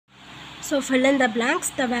So fill in the blanks.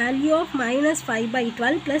 The value of minus 5 by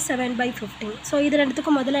 12 plus 7 by 15. So இது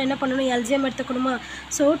ரெண்டுத்துக்கும் முதல்ல என்ன பண்ணணும், LCM எடுத்துக்கணுமா.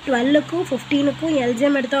 ஸோ 12க்கும் 15க்கும்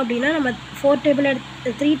LCM எடுத்தோம் அப்படின்னா நம்ம 3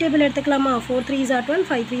 டேபிள் எடுத்துக்கலாமா. 4 3s are 12,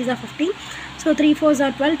 5 3s are 15. So 3 4s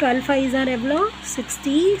are 12, 12 5s are எவ்வளோ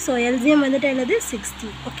 60. ஸோ LCM வந்துட்டு என்னது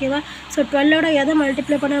 60. ஓகேவா. ஸோ 12ஓட எதை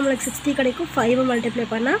மல்டிப்ளை பண்ணால் நம்மளுக்கு 60 கிடைக்கும், 5 மல்டிப்ளை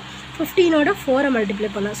பண்ணால் 15ஓட 4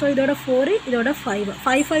 மல்டிப்ளை பண்ணால். ஸோ இதோட 4 இதோட 5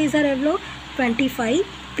 5 5s are எவ்வளோ 25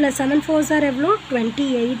 plus 7 4s are எவ்வளோ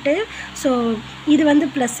 28. ஸோ இது வந்து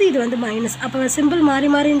ப்ளஸ் இது வந்து மைனஸ். அப்போ சிம்பிள் மாறி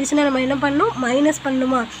மாறி இருந்துச்சுன்னா நம்ம என்ன பண்ணணும், மைனஸ்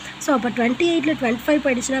பண்ணணுமா. ஸோ அப்போ 28ல் 25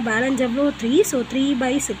 போயிடுச்சுன்னா பேலன்ஸ் எவ்வளோ 3. ஸோ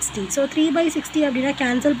 3/60. ஸோ 3/60 அப்படின்னா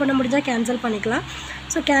கேன்சல் பண்ண முடிஞ்சால் கேன்சல் பண்ணிக்கலாம்.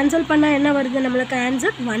 ஸோ கேன்சல் பண்ணால் என்ன வருது நம்மளுக்கு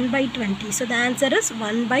answer 1/20. So the answer is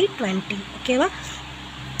 1/20. ஓகேவா.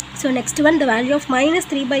 So next one, the value of minus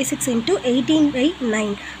 3/6 into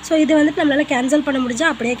 18/9. So இது வந்துட்டு நம்மளால் கேன்சல் பண்ண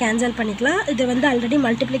முடிஞ்சால் அப்படியே கேன்சல் பண்ணிக்கலாம். இது வந்து ஆல்ரெடி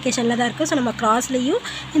மல்டிப்ளிகேஷனில் தான் இருக்குது. ஸோ நம்ம கிராஸ்லேயும்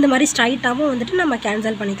இந்த மாதிரி ஸ்ட்ரைட்டாகவும் வந்துட்டு நம்ம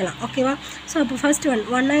கேன்சல் பண்ணிக்கலாம். ஓகேவா. ஸோ அப்போ first one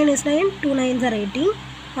 1 9 is 9, 2 9s are 18,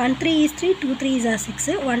 1 3 is 3, 2 3s are 6,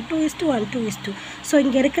 1 2 is 2, 1 2 is 2. So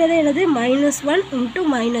இங்கே இருக்கிறது என்னது -1 into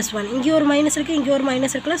 -1. இங்கே ஒரு மைனஸ் இருக்குது, இங்கே ஒரு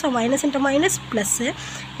மைனஸ் இருக்குல்ல. So minus into minus plus.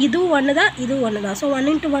 இதுவும் ஒன்று தான், இதுவும் ஒன்று தான். ஸோ 1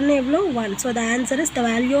 into 1 எவ்வளோ 1. So the answer is the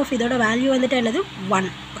value of இதோட வேல்யூ வந்துட்டு என்னது 1.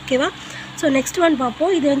 ஓகேவா. ஸோ நெக்ஸ்ட் ஒன்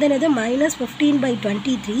பார்ப்போம். இது வந்து என்னது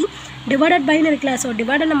 -15/23 டிவைடட் பைன்னு இருக்குல்ல. ஸோ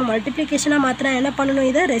டிவைடட் நம்ம மல்டிப்ளிகேஷனாக மாற்றினா என்ன பண்ணணும்,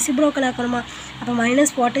 இதை ரெசிப்ரோக்கல் ஆக்கணுமா. அப்போ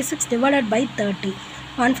 -46 டிவைடட் பை 30.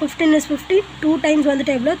 115 is 50, 2 times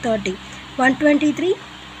வந்துட்டு எவ்வளோ 30. 123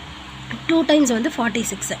 2 times வந்து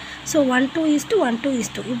 46. ஸோ 1 2 is 2, 1 2 is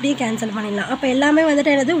 2 இப்படியே கேன்சல் பண்ணிடலாம். அப்போ எல்லாமே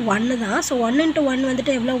வந்துட்டு என்னது 1 தான். ஸோ 1 into 1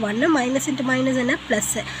 வந்துட்டு எவ்வளோ 1, மைனஸ் இன்ட்டு மைனஸ் என்ன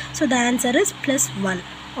plus. So the answer is +1.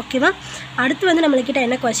 ஓகேவா. அடுத்து வந்து நம்மளுக்கிட்ட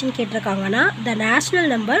என்ன question கேட்டிருக்காங்கன்னா, the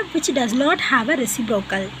rational number which does not have a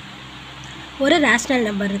reciprocal. ஒரு ரேஷ்னல்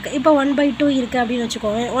நம்பர் இருக்குது. இப்போ 1/2 இருக்குது அப்படின்னு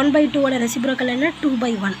வச்சுக்கோங்க. 1/2ஓட ரெசிப்ரோக்கல் என்ன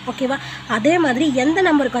 2/1. ஓகேவா. அதே மாதிரி எந்த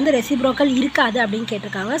நம்பருக்கு வந்து ரெசிப்ரோக்கல் இருக்காது அப்படின்னு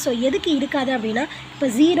கேட்டிருக்காங்க. ஸோ எதுக்கு இருக்காது அப்படின்னா, இப்போ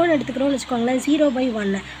 0ன்னு எடுத்துக்கிறோம்னு வச்சுக்கோங்களேன்.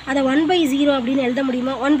 0/1 அதை 1/0 அப்படின்னு எழுத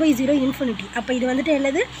முடியுமா. 1/0 இன்ஃபினிட்டி. அப்போ இது வந்துட்டு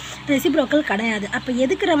என்னது ரெசிப்ரோக்கல் கிடையாது. அப்போ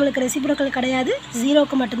எதுக்கு நம்மளுக்கு ரெசிப்ரோக்கல் கிடையாது,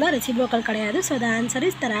 0க்கு மட்டும்தான் ரெசிப்ரோக்கல் கிடையாது. So the answer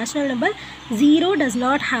is the rational number 0 does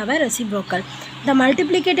not have a reciprocal. The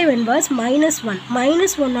multiplicative inverse -1.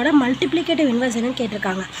 -1ஓட multiplicative inverse என்னன்னு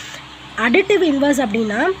கேட்டிருக்காங்க. அடிட்டிவ் இன்வர்ஸ்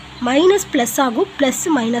அப்படின்னா மைனஸ் ப்ளஸ் ஆகும், ப்ளஸ்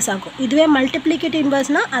மைனஸ் ஆகும். இதுவே மல்டிப்ளிகேட்டிவ்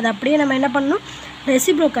இன்வர்ஸ்னால் அது அப்படியே நம்ம என்ன பண்ணணும்,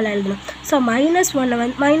 ரெசிப்ரோக்கல் எழுதணும். ஸோ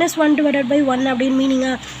 -1 டிவைடட் பை 1 அப்படின்னு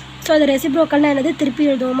மீனிங்கா. ஸோ அது ரெசிப்ரோக்கல்னால் என்னது திருப்பி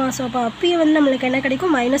எழுதுவோமா. ஸோ அப்போ அப்பயே வந்து நம்மளுக்கு என்ன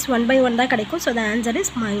கிடைக்கும், -1/1 தான் கிடைக்கும். So the answer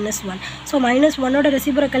is -1. So -1ஓட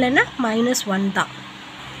reciprocal என்ன -1 தான்.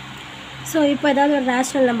 ஸோ இப்போ ஏதாவது ஒரு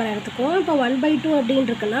ரேஷ்னல் நம்பர் எடுத்துக்குவோம். இப்போ 1/2 அப்படின்னு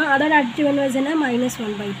இருக்குன்னா அதோட அடிட்டிவ் இன்வர்ஸ் என்ன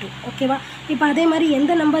 -1/2. ஓகேவா. இப்போ அதே மாதிரி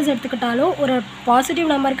எந்த நம்பர்ஸ் எடுத்துக்கிட்டாலும் ஒரு பாசிட்டிவ்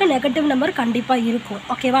நம்பருக்கு நெகட்டிவ் நம்பர் கண்டிப்பாக இருக்கும்.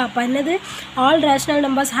 ஓகேவா. அப்போ என்னது all rational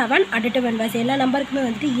numbers have an additive inverse. எல்லா நம்பருக்குமே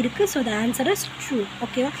வந்துட்டு இருக்குது. So the answer is true.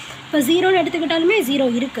 ஓகேவா. இப்போ 0ன்னு எடுத்துக்கிட்டாலுமே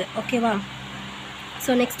 0 இருக்குது. ஓகேவா.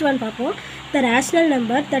 ஸோ நெக்ஸ்ட் ஒன் பார்ப்போம். The rational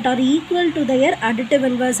number that are equal to their additive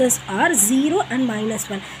inverses are 0 and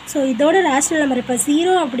 -1. So இதோட ரேஷ்னல் நம்பர் இப்போ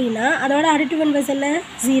 0 அப்படின்னா அதோட அடிட்டிவ் இன்வர்ஸ் என்ன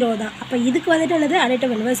 0 தான். அப்போ இதுக்கு வந்துட்டு என்னது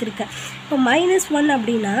அடிட்டிவ் இன்வர்ஸ் இருக்குது. இப்போ -1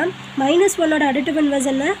 அப்படின்னா -1ஓட அடிட்டிவ் இன்வர்ஸ்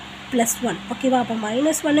என்ன +1. ஓகேவா. அப்போ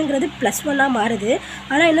 -1ங்கிறது +1ஆக மாறுது.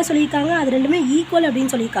 ஆனால் என்ன சொல்லியிருக்காங்க, அது ரெண்டுமே ஈக்குவல்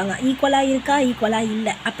அப்படின்னு சொல்லியிருக்காங்க. ஈக்குவலாக இருக்கா, ஈக்குவலாக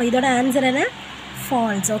இல்லை. அப்போ இதோட ஆன்சர் என்ன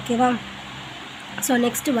ஃபால்ஸ். ஓகேவா. So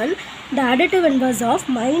next one, the additive inverse of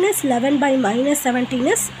 -11 by -17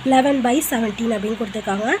 is 11/17 அப்படின்னு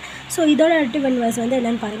கொடுத்துருக்காங்க. ஸோ இதோட additive inverse வந்து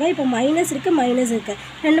என்னென்னு பாருங்கள். இப்போ மைனஸ் இருக்குது, மைனஸ் இருக்குது,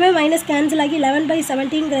 ரெண்டுமே மைனஸ் கேன்சல் ஆகி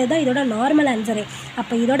 11/17ங்கிறது தான் இதோட நார்மல் ஆன்சரு.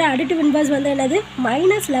 அப்போ இதோட additive inverse வந்து என்னது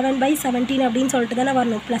 -11/17 அப்படின்னு சொல்லிட்டு தானே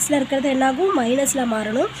வரணும். ப்ளஸில் இருக்கிறது என்னாகும் மைனஸில்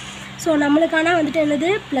மாறணும். ஸோ நம்மளுக்கான வந்துட்டு என்னது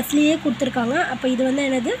ப்ளஸ்லேயே கொடுத்துருக்காங்க. அப்போ இது வந்து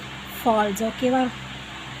என்னது ஃபால்ஸ். ஓகேவா.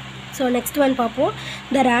 ஸோ நெக்ஸ்ட் ஒன் பார்ப்போம்.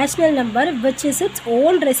 த rational number which is its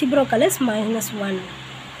own reciprocal is -1.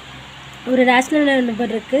 ஒரு ரேஷ்னல்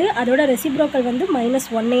நம்பர் இருக்குது, அதோட ரெசிப்ரோக்கல் வந்து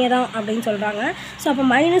 -1 தான் அப்படின்னு சொல்கிறாங்க. ஸோ அப்போ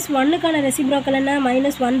 -1க்கான ரெசிப்ரோக்கல் என்ன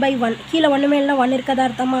 -1/1. கீழே ஒன்றுமே இல்லை, 1 இருக்கதா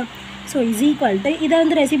அர்த்தமா. ஸோ இஸ் ஈக்குவல் டு இதை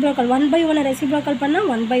வந்து ரெசிப்ரோக்கல் 1/1 ரெசிப்ரோக்கல் பண்ணால்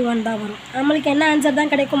 1/1 தான் வரும். நம்மளுக்கு என்ன ஆன்சர்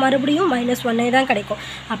தான் கிடைக்கும், மறுபடியும் -1 தான் கிடைக்கும்.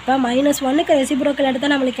 அப்போ -1க்கு ரெசிப்ரோக்கல்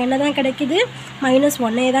எடுத்தால் நம்மளுக்கு என்ன தான் கிடைக்குது,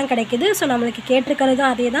 -1 தான் கிடைக்குது. ஸோ நம்மளுக்கு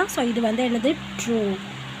கேட்டிருக்கிறதும் அதே தான். ஸோ இது வந்து என்னது ட்ரூ.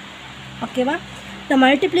 ஓகேவா. The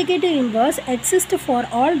multiplicative inverse exists for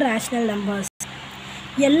all rational numbers.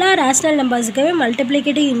 எல்லா ரேஷ்னல் நம்பர்ஸுக்குமே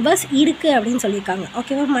மல்டிப்ளிகேட்டிவ் இன்வர்ஸ் இருக்குது அப்படின்னு சொல்லியிருக்காங்க.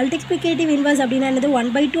 ஓகேவா. மல்டிப்ளிகேட்டிவ் இன்வர்ஸ் அப்படின்னா என்னது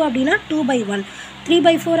 1/2 அப்படின்னா 2/1,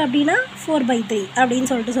 3/4 அப்படின்னா 4/3 அப்படின்னு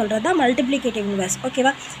சொல்கிறது தான் மல்டிப்ளிகேட்டிவ் இன்வர்ஸ்.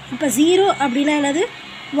 ஓகேவா. இப்போ 0 அப்படின்னா என்னது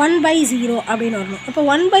 1/0 அப்படின்னு வரணும். அப்போ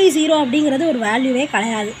 1/0 அப்படிங்கிறது ஒரு வேல்யூவே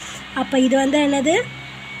கிடையாது. அப்போ இது வந்து என்னது,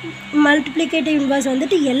 மல்டிப்ளிகேட்டிவ் இன்வர்ஸ்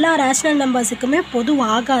வந்துட்டு எல்லா ரேஷ்னல் நம்பர்ஸுக்குமே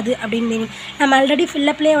பொதுவாகாது அப்படின்னு மீனிங். நம்ம ஆல்ரெடி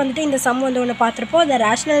ஃபில்லப்லேயே வந்துட்டு இந்த சம் வந்து ஒன்று பார்த்துருப்போம். அந்த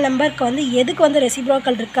ரேஷ்னல் நம்பருக்கு வந்து எதுக்கு வந்து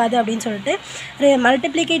ரெசிப்ரோக்கல் இருக்காது அப்படின்னு சொல்லிட்டு.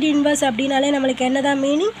 மல்டிப்ளிகேட்டிவ் இன்வர்ஸ் அப்படின்னாலே நம்மளுக்கு என்ன தான்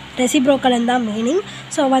மீனிங், ரெசிப்ரோக்கல்னு தான் மீனிங்.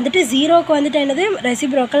 ஸோ வந்துட்டு 0க்கு வந்துட்டு என்னது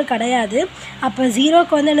ரெசிப்ரோக்கல் கிடையாது. அப்போ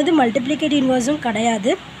 0க்கு வந்து என்னது மல்டிப்ளிகேட்டிவ் இன்வர்ஸும்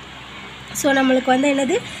கிடையாது. ஸோ நம்மளுக்கு வந்து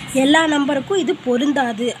என்னது எல்லா நம்பருக்கும் இது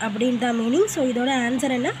பொருந்தாது அப்படின்னு தான் மீனிங். ஸோ இதோட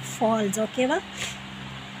ஆன்சர் என்ன, ஃபால்ஸ். ஓகேவா,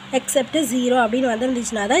 எக்ஸப்ட் 0 அப்படின்னு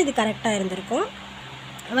வந்துருந்துச்சுன்னா தான் இது கரெக்டாக இருந்திருக்கும்.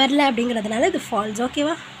 வரல அப்படிங்கிறதுனால இது ஃபால்ஸ்.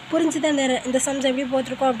 ஓகேவா, புரிஞ்சுதான் இந்த சம்ஸ் எப்படி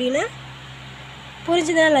போட்டிருக்கோம் அப்படின்னு.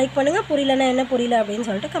 புரிஞ்சுதுன்னா லைக் பண்ணுங்கள், புரியலன்னா என்ன புரியல அப்படின்னு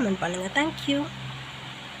சொல்லிட்டு கமெண்ட் பண்ணுங்கள். தேங்க்யூ.